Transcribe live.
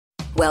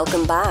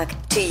Welcome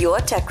back to Your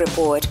Tech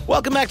Report.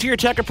 Welcome back to Your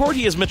Tech Report.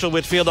 He is Mitchell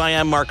Whitfield. I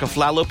am Mark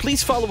Aflalo.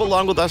 Please follow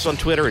along with us on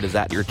Twitter. It is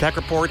at Your Tech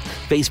Report,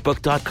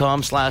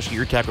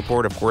 Facebook.com/Your Tech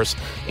Report, of course,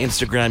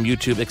 Instagram,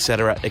 YouTube,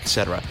 etc.,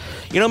 etc.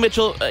 You know,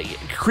 Mitchell,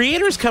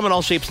 creators come in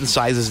all shapes and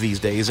sizes these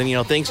days. And, you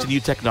know, thanks to new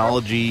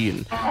technology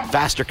and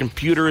faster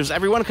computers,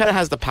 everyone kind of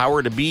has the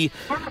power to be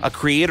a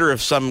creator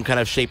of some kind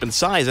of shape and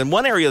size. And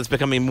one area that's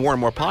becoming more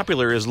and more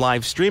popular is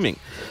live streaming.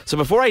 So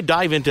before I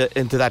dive into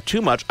that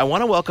too much, I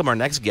want to welcome our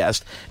next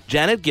guest,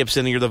 Janet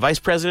Gibson. You're the Vice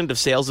President of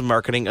Sales and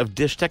Marketing of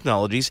Dish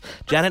Technologies.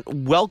 Janet,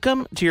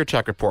 welcome to Your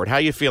Tech Report. How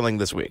are you feeling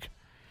this week?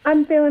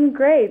 I'm feeling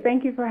great.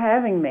 Thank you for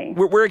having me.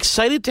 We're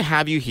excited to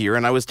have you here,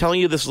 and I was telling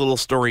you this little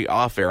story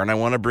off air, and I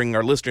want to bring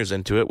our listeners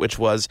into it, which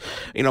was,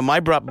 you know, my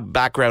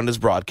background is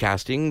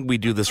broadcasting. We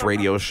do this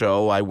radio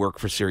show. I work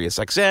for Sirius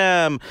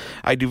XM.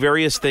 I do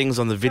various things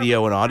on the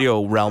video and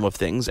audio realm of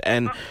things,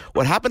 and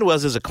what happened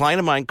was a client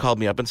of mine called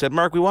me up and said,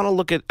 Mark, we want to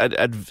look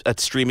at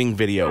streaming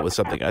video with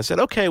something. I said,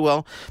 okay,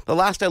 well, the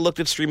last I looked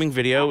at streaming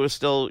video, it was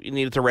still, you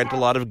needed to rent a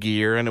lot of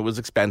gear, and it was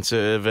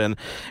expensive, and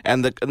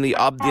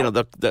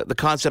the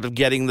concept of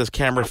getting this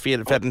camera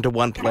fed into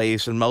one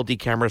place and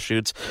multi-camera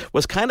shoots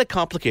was kind of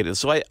complicated.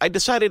 So I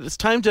decided it's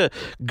time to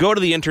go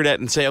to the internet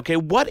and say, okay,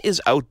 what is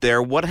out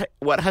there? What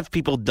have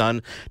people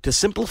done to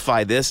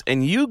simplify this?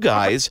 And you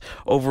guys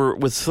over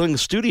with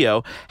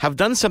SlingStudio have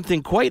done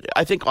something quite,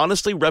 I think,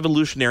 honestly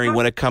revolutionary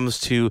when it comes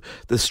to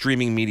the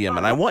streaming medium.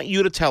 And I want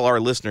you to tell our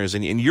listeners,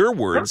 in your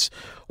words,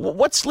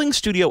 what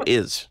SlingStudio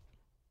is.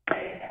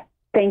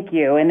 Thank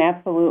you. And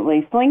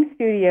absolutely.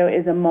 SlingStudio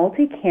is a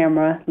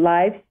multi-camera,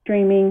 live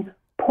streaming,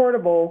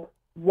 portable,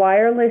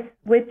 wireless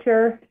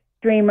switcher,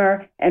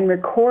 streamer, and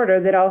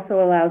recorder that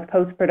also allows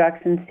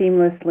post-production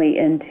seamlessly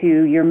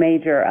into your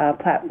major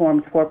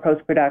platforms for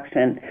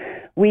post-production.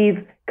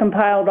 We've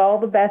compiled all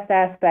the best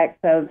aspects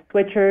of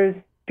switchers,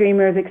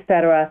 streamers,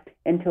 etc.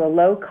 into a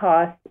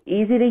low-cost,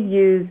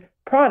 easy-to-use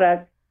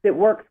product that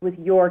works with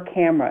your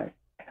cameras.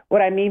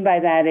 What I mean by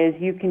that is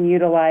you can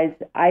utilize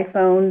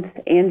iPhones,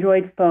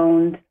 Android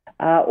phones,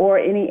 or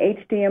any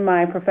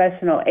HDMI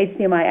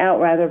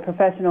out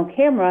professional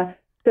camera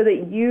so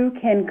that you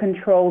can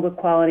control the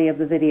quality of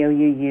the video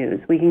you use.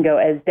 We can go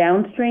as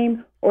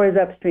downstream or as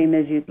upstream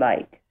as you'd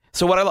like.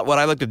 So what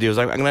I like to do is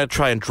I'm going to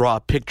try and draw a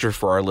picture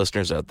for our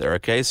listeners out there,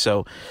 okay?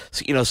 So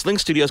you know,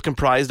 SlingStudio is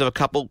comprised of a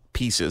couple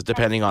pieces,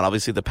 depending on,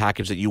 obviously, the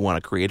package that you want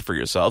to create for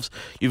yourselves.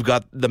 You've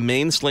got the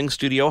main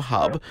SlingStudio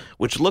hub,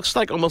 which looks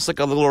like almost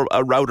like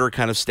a router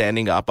kind of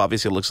standing up.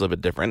 Obviously, it looks a little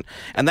bit different.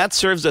 And that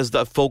serves as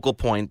the focal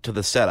point to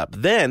the setup.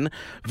 Then,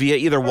 via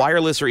either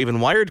wireless or even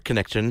wired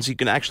connections, you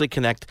can actually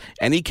connect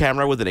any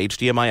camera with an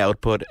HDMI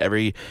output.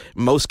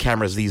 Most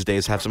cameras these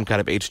days have some kind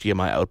of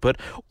HDMI output.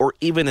 Or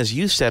even, as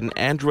you said, an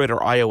Android or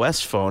iOS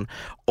phone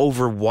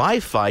over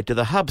Wi-Fi to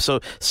the hub.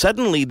 So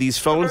suddenly these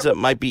phones that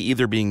might be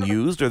either being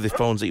used or the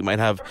phones that you might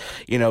have,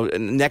 you know,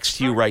 next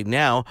to you right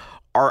now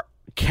are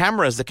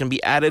cameras that can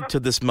be added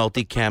to this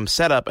multicam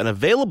setup and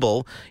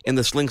available in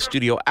the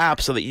SlingStudio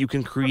app so that you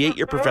can create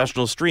your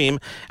professional stream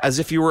as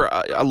if you were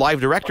a live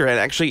director. And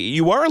actually,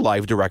 you are a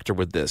live director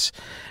with this.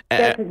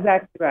 That's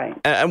exactly right.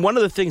 And one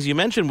of the things you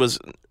mentioned was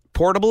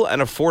portable and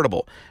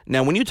affordable.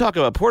 Now, when you talk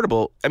about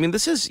portable, I mean,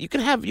 you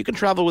can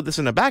travel with this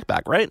in a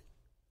backpack, right?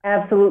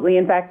 Absolutely.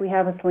 In fact, we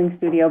have a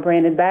SlingStudio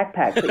branded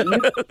backpack,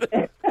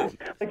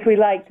 which we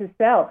like to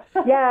sell.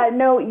 Yeah,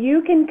 no,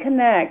 you can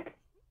connect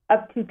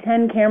up to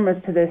 10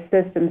 cameras to this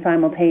system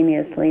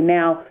simultaneously.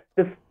 Now,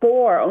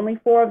 only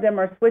 4 of them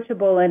are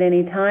switchable at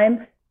any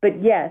time,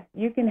 but yes,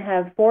 you can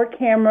have 4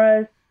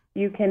 cameras.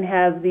 You can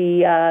have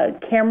the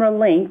camera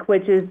link,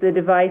 which is the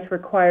device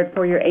required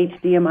for your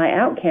HDMI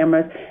out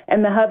cameras,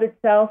 and the hub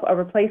itself, a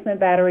replacement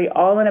battery,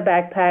 all in a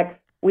backpack.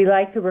 We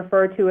like to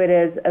refer to it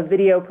as a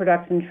video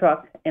production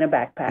truck in a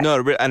backpack.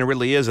 No, and it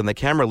really is. And the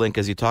camera link,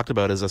 as you talked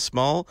about, is a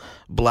small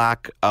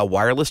black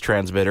wireless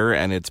transmitter,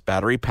 and it's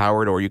battery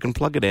powered, or you can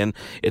plug it in.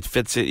 It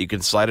fits it. You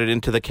can slide it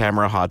into the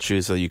camera hot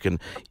shoe so you can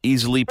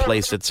easily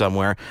place it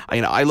somewhere.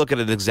 I look at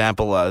an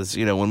example as,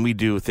 you know, when we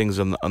do things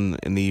in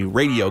the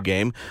radio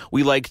game,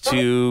 we like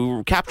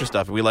to capture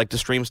stuff. We like to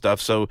stream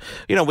stuff. So,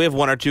 you know, we have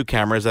 1 or 2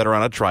 cameras that are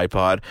on a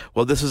tripod.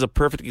 Well, this is a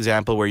perfect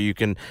example where you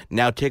can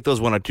now take those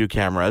 1 or 2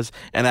 cameras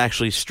and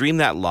actually stream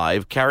that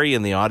live, carry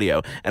in the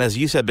audio. And as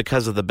you said,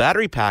 because of the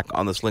battery pack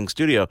on the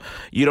SlingStudio,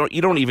 you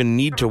don't even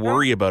need to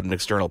worry about an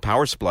external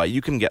power supply.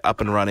 You can get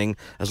up and running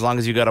as long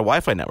as you got a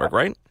Wi-Fi network,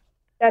 right?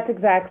 That's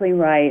exactly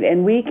right.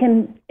 And we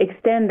can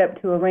extend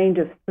up to a range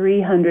of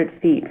 300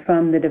 feet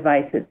from the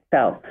device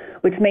itself,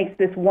 which makes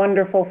this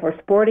wonderful for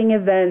sporting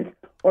events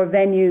or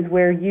venues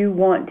where you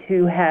want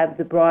to have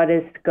the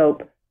broadest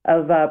scope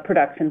of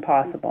production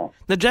possible.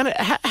 Now, Janet,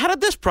 how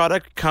did this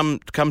product come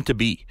to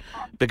be?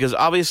 Because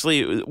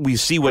obviously we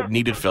see what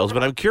needed fills,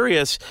 but I'm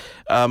curious,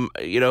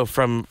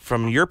 from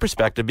your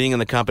perspective, being in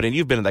the company, and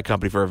you've been in that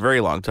company for a very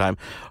long time,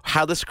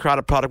 how this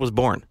product was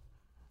born.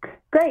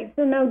 Great.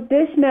 So now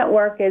Dish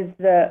Network is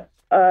the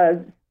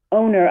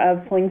owner of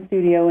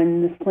SlingStudio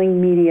and the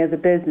Sling Media, the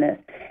business.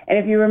 And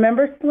if you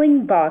remember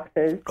Sling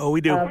boxes, oh, we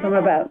do.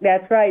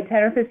 that's right,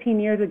 10 or 15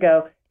 years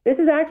ago, This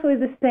is actually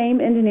the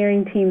same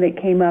engineering team that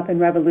came up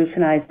and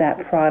revolutionized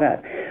that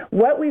product.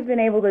 What we've been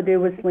able to do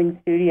with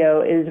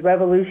SlingStudio is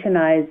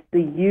revolutionize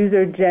the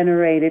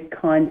user-generated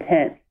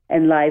content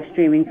and live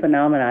streaming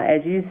phenomena.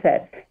 As you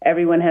said,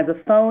 everyone has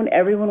a phone,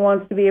 everyone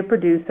wants to be a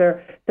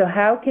producer, so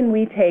how can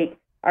we take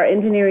our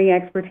engineering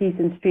expertise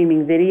in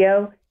streaming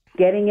video,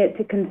 getting it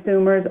to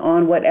consumers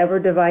on whatever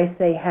device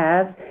they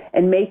have,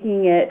 and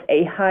making it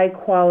a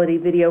high-quality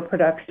video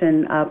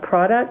production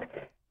product?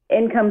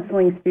 In comes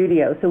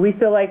SlingStudio. So we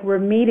feel like we're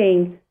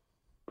meeting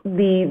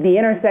the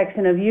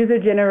intersection of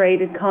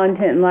user-generated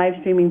content and live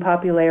streaming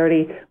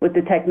popularity with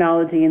the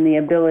technology and the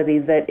ability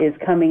that is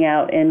coming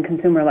out in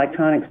consumer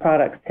electronics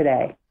products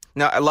today.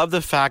 Now, I love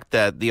the fact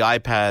that the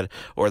iPad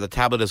or the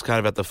tablet is kind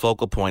of at the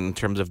focal point in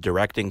terms of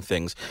directing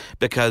things,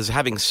 because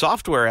having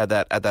software at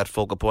that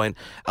focal point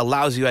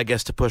allows you, I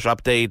guess, to push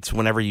updates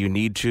whenever you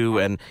need to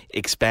and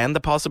expand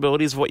the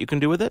possibilities of what you can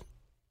do with it.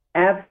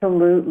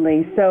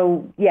 Absolutely.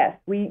 So, yes,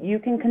 you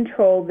can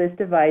control this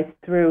device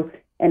through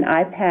an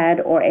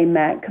iPad or a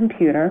Mac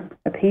computer,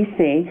 a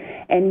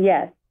PC, and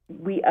yes,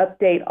 we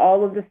update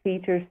all of the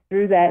features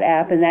through that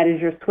app, and that is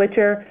your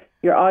switcher,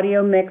 your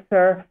audio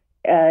mixer,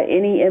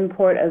 any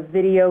import of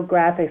video,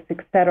 graphics,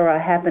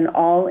 etc., happen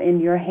all in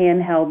your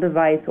handheld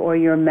device or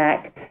your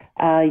Mac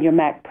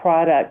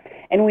product.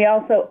 And we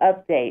also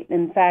update.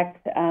 In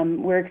fact,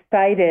 we're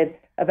excited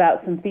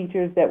about some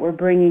features that we're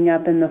bringing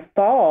up in the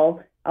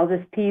fall. I'll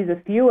just tease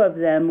a few of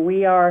them.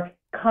 We are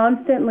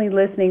constantly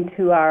listening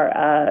to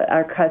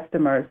our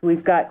customers.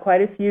 We've got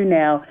quite a few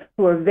now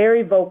who are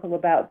very vocal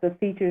about the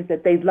features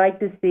that they'd like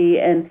to see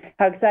and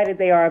how excited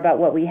they are about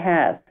what we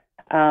have.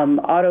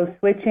 Auto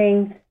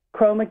switching,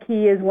 chroma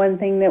key is one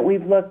thing that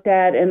we've looked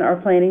at and are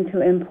planning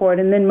to import,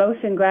 and then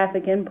motion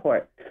graphic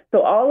import.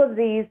 So all of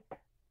these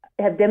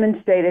have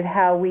demonstrated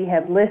how we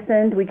have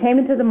listened. We came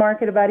into the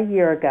market about a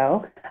year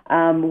ago.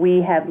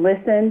 We have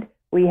listened.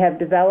 We have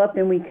developed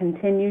and we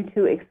continue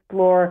to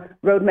explore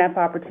roadmap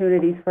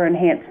opportunities for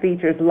enhanced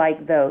features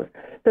like those.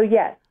 So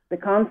yes, the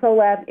console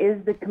app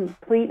is the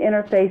complete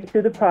interface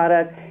to the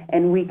product,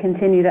 and we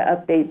continue to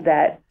update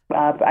that,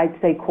 I'd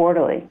say,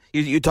 quarterly.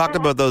 You talked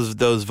about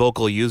those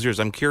vocal users.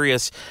 I'm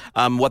curious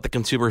what the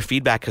consumer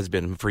feedback has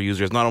been for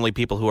users, not only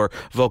people who are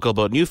vocal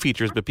about new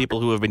features, but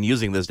people who have been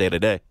using this day to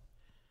day.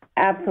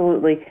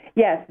 Absolutely.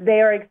 Yes,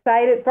 they are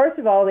excited. First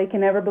of all, they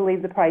can never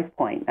believe the price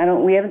point.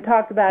 We haven't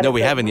talked about it. No,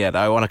 we haven't yet.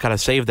 I want to kind of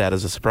save that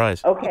as a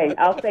surprise. Okay,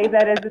 I'll save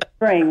that as a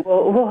spring.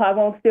 I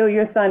won't steal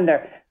your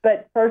thunder.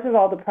 But first of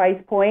all, the price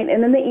point,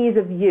 and then the ease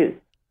of use.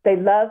 They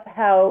love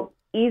how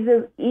easy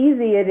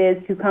it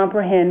is to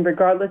comprehend,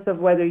 regardless of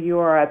whether you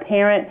are a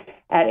parent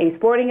at a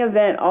sporting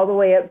event all the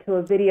way up to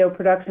a video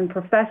production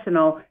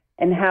professional,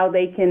 and how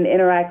they can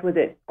interact with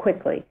it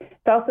quickly.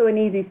 It's also an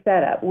easy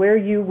setup. Where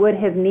you would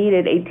have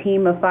needed a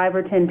team of 5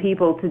 or 10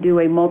 people to do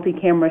a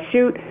multi-camera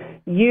shoot,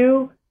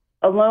 you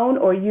alone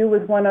or you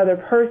with one other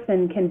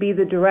person can be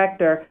the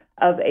director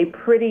of a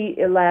pretty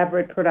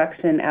elaborate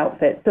production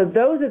outfit. So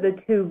those are the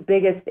two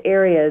biggest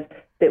areas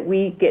that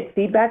we get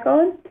feedback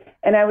on.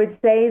 And I would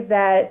say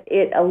that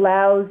it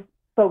allows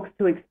folks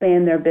to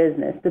expand their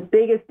business. The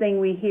biggest thing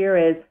we hear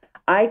is,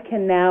 I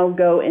can now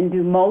go and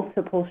do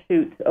multiple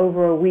shoots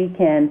over a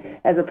weekend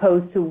as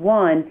opposed to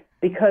one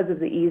because of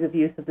the ease of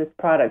use of this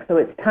product. So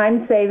it's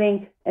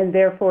time-saving, and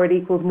therefore it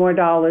equals more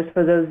dollars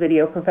for those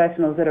video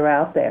professionals that are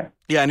out there.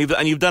 Yeah,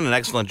 and you've done an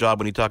excellent job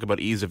when you talk about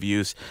ease of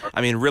use.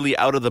 I mean, really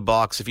out of the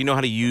box, if you know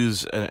how to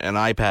use an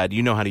iPad,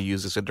 you know how to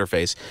use this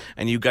interface,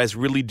 and you guys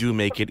really do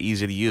make it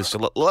easy to use.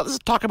 So let's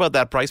talk about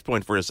that price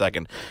point for a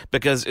second,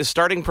 because a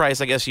starting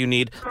price, I guess you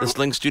need the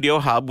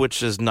SlingStudio Hub,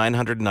 which is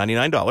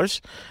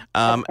 $999,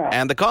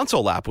 and the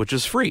console app, which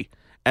is free.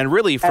 And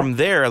really, from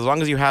there, as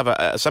long as you have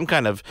some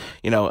kind of,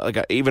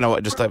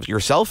 just your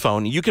cell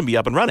phone, you can be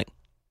up and running.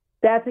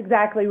 That's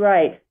exactly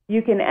right.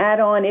 You can add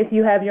on, if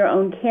you have your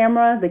own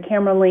camera, the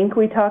camera link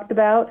we talked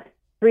about,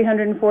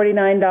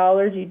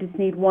 $349. You just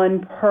need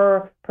one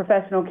per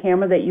professional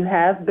camera that you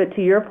have. But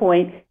to your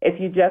point, if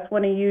you just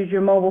want to use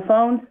your mobile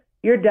phones,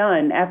 you're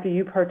done after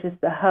you purchase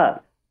the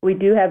hub. We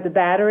do have the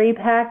battery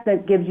pack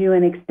that gives you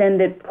an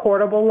extended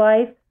portable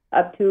life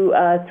up to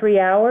 3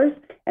 hours,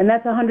 and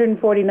that's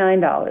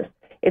 $149.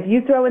 If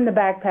you throw in the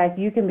backpack,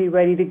 you can be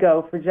ready to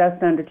go for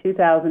just under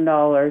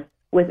 $2,000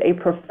 with a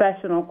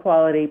professional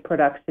quality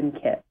production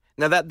kit.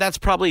 Now that's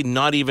probably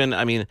not even.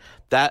 I mean,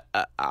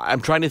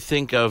 I'm trying to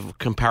think of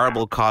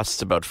comparable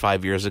costs about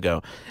 5 years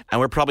ago, and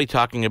we're probably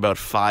talking about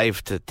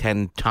 5 to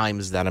 10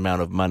 times that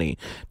amount of money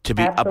to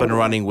be up and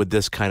running with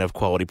this kind of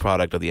quality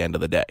product at the end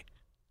of the day.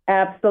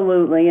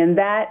 Absolutely, and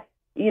that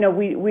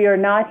we are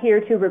not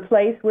here to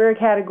replace. We're a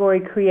category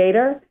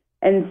creator.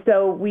 And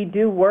so we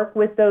do work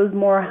with those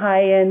more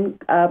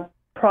high-end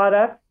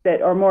products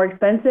that are more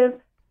expensive,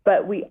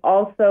 but we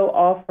also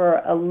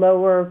offer a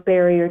lower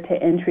barrier to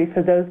entry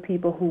for those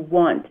people who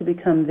want to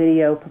become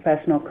video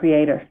professional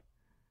creators.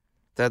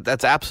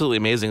 That's absolutely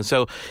amazing.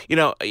 So,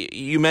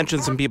 you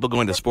mentioned some people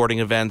going to sporting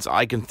events.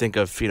 I can think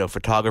of,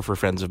 photographer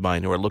friends of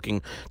mine who are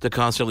looking to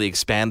constantly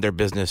expand their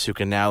business, who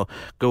can now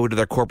go to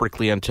their corporate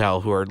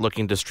clientele, who are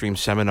looking to stream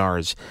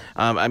seminars.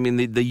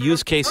 The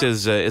use case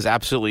is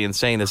absolutely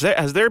insane.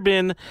 Has there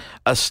been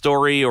a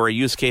story or a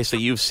use case that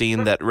you've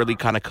seen that really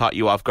kind of caught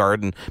you off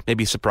guard and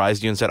maybe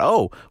surprised you and said,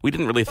 oh, we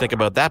didn't really think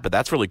about that, but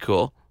that's really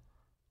cool?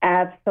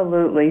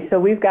 Absolutely. So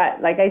we've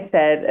got, like I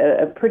said,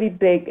 a pretty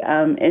big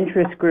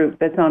interest group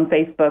that's on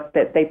Facebook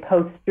that they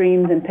post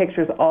streams and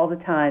pictures all the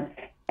time.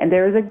 And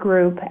there is a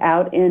group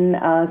out in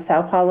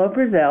Sao Paulo,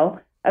 Brazil,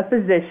 a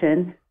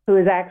physician who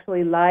is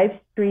actually live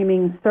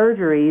streaming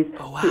surgeries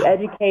to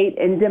educate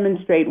and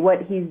demonstrate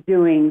what he's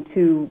doing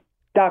to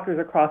doctors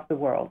across the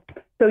world.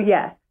 So,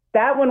 yes.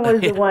 That one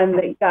was the one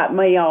that got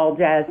me all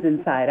jazzed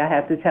inside, I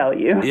have to tell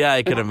you. Yeah,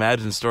 I can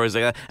imagine stories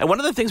like that. And one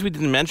of the things we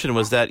didn't mention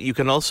was that you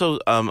can also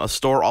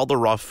store all the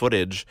raw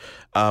footage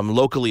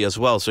locally as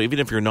well. So even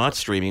if you're not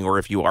streaming or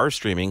if you are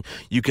streaming,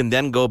 you can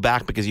then go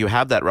back because you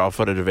have that raw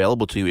footage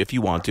available to you if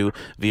you want to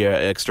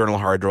via external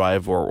hard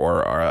drive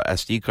or a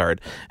SD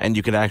card. And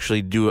you can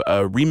actually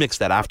remix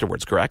that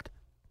afterwards, correct?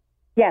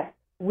 Yes.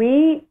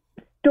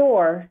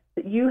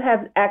 You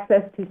have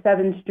access to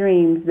 7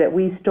 streams that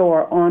we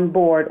store on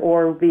board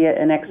or via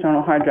an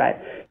external hard drive.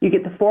 You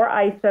get the 4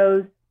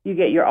 ISOs, you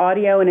get your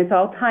audio, and it's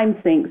all time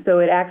synced, so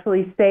it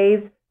actually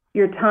saves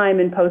your time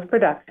in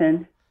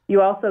post-production.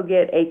 You also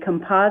get a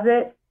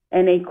composite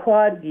and a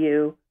quad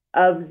view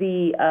of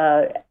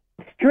the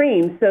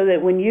stream so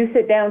that when you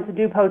sit down to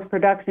do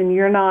post-production,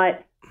 you're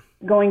not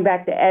going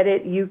back to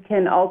edit. You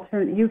can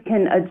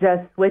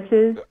adjust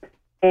switches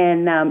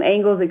and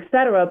angles,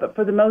 etc. But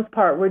for the most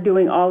part, we're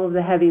doing all of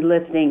the heavy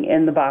lifting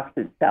in the box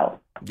itself.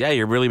 Yeah,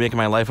 you're really making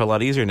my life a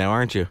lot easier now,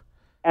 aren't you?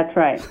 That's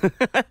right.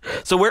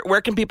 So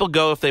where can people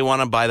go if they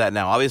want to buy that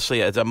now?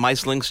 Obviously, it's at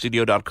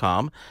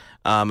myslingstudio.com,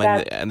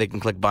 and they can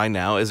click buy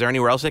now. Is there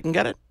anywhere else they can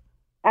get it?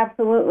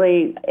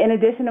 Absolutely. In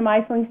addition to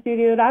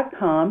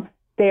myslingstudio.com,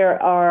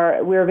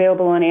 we're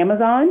available on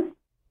Amazon.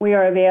 We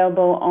are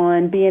available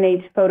on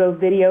B&H Photo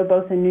Video,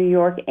 both in New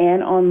York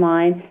and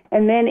online.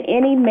 And then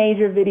any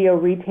major video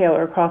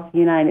retailer across the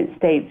United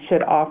States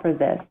should offer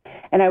this.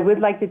 And I would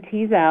like to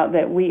tease out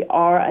that we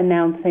are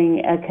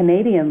announcing a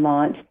Canadian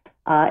launch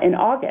in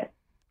August.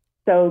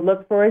 So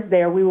look for us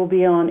there. We will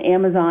be on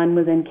Amazon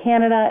within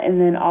Canada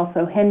and then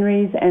also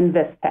Henry's and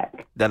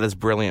Vistec. That is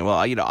brilliant.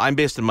 Well, I'm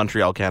based in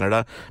Montreal,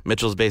 Canada.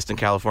 Mitchell's based in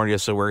California,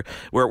 so we're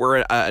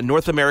a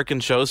North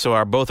American show.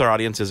 So both our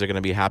audiences are going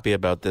to be happy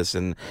about this.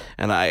 And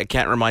I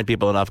can't remind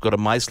people enough. Go to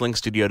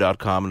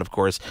myslingstudio.com, and of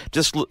course,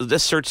 just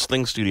search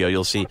Sling Studio.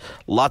 You'll see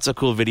lots of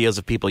cool videos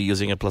of people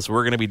using it. Plus,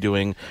 we're going to be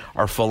doing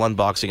our full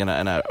unboxing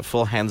and a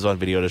full hands-on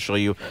video to show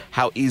you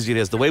how easy it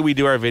is. The way we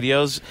do our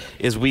videos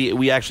is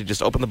we actually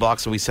just open the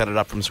box and we set it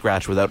up from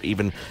scratch without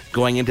even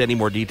going into any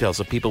more detail,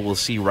 so people will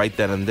see right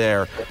then and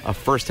there a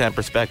first-hand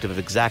perspective of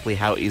exactly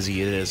how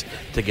easy it is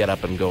to get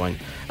up and going.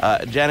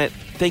 Janet,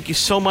 thank you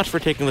so much for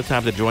taking the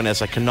time to join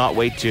us. I cannot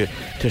wait to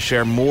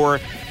share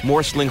more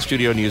Sling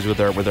Studio news with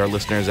our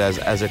listeners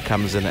as it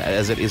comes and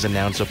as it is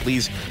announced. So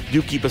please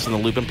do keep us in the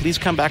loop, and please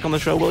come back on the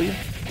show, will you?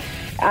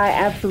 I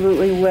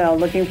absolutely will.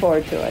 Looking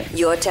forward to it.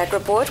 Your Tech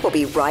Report will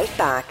be right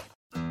back.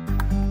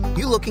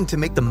 You looking to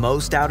make the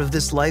most out of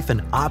this life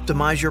and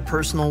optimize your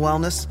personal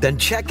wellness? Then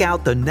check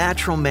out the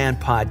Natural Man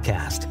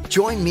Podcast.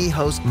 Join me,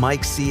 host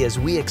Mike C., as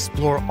we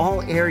explore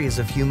all areas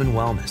of human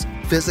wellness,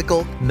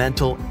 physical,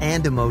 mental,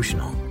 and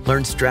emotional.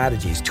 Learn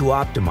strategies to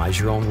optimize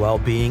your own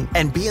well-being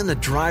and be in the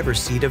driver's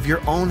seat of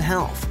your own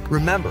health.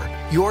 Remember,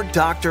 your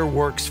doctor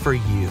works for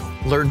you.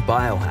 Learn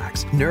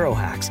biohacks,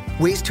 neurohacks,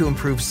 ways to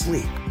improve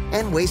sleep,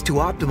 and ways to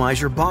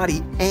optimize your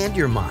body and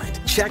your mind.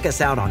 Check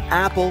us out on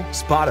Apple,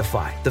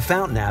 Spotify, the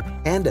Fountain app,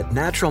 and at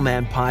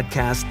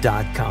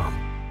naturalmanpodcast.com.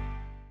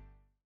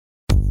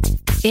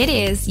 It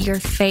is your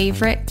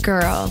favorite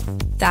girl.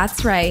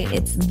 That's right,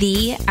 it's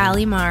the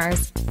Allie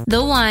Mars,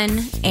 the one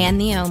and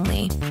the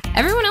only.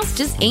 Everyone else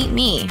just ain't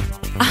me.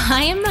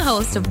 I am the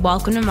host of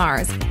Welcome to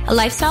Mars, a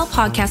lifestyle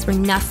podcast where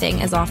nothing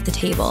is off the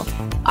table.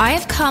 I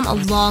have come a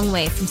long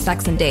way from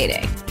sex and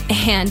dating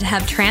and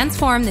have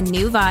transformed the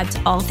new vibe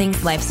to all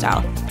things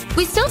lifestyle.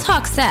 We still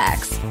talk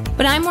sex,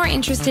 but I'm more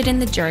interested in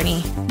the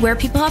journey, where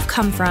people have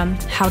come from,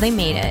 how they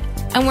made it,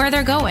 and where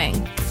they're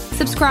going.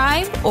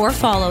 Subscribe or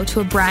follow to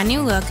a brand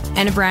new look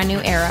and a brand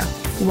new era.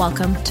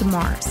 Welcome to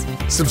Mars.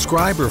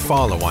 Subscribe or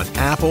follow on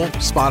Apple,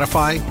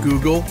 Spotify,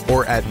 Google,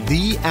 or at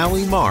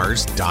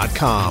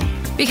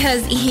thealliemars.com.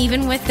 Because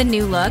even with the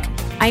new look,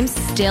 I'm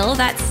still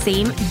that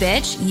same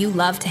bitch you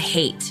love to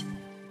hate.